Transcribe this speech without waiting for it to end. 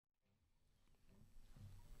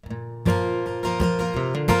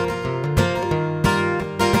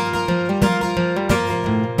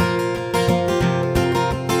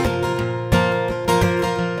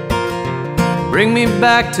Bring me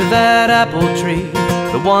back to that apple tree,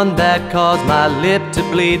 the one that caused my lip to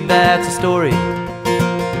bleed. That's a story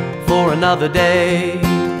for another day.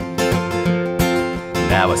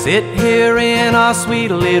 Now I sit here in our sweet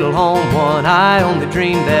little home, one eye on the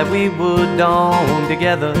dream that we would dawn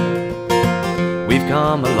together. We've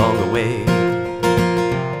come a long way,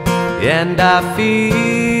 and I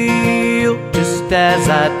feel just as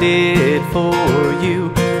I did for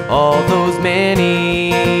you all those many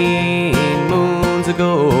moons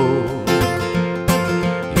ago.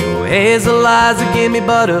 Your hazel eyes that give me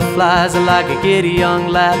butterflies are like a giddy young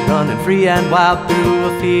lad running free and wild through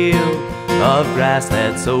a field of grass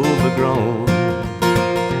that's overgrown.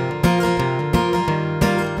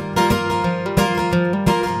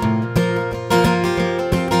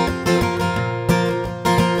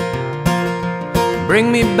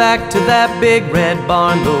 Bring me back to that big red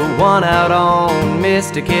barn, the one out on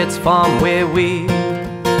Mr. Kit's farm, where we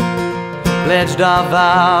pledged our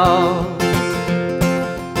vows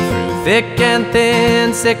through thick and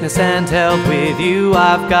thin, sickness and health. With you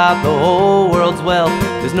I've got the whole world's wealth.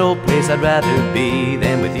 There's no place I'd rather be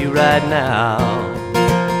than with you right now.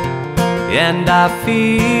 And I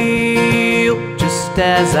feel just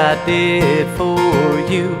as I did for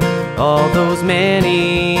you all those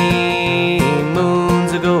many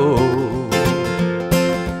moons ago.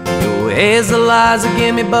 Your hazel eyes that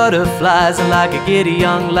give me butterflies are like a giddy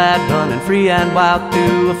young lad running free and wild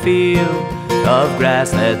through a field of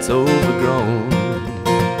grass that's overgrown.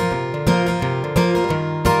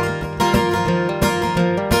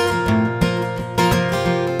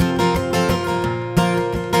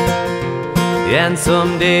 And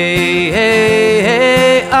someday, hey,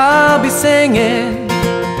 hey, I'll be singing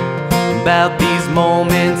about these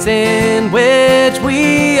moments in which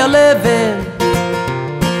we are living,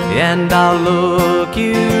 and I'll look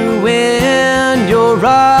you in your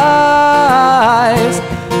eyes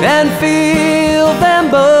and feel them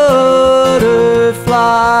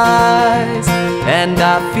butterflies. And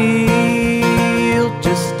I feel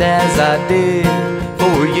just as I did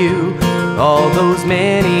for you all those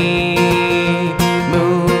many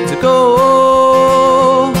moons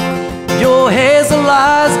ago. Your hazel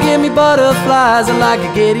eyes give me butterflies are like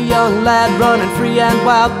a giddy young lad running free and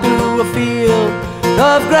wild through a field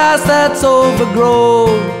of grass that's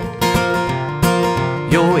overgrown.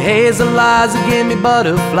 Your hazel eyes that give me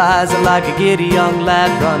butterflies are like a giddy young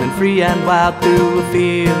lad running free and wild through a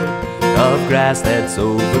field of grass that's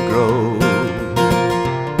overgrown.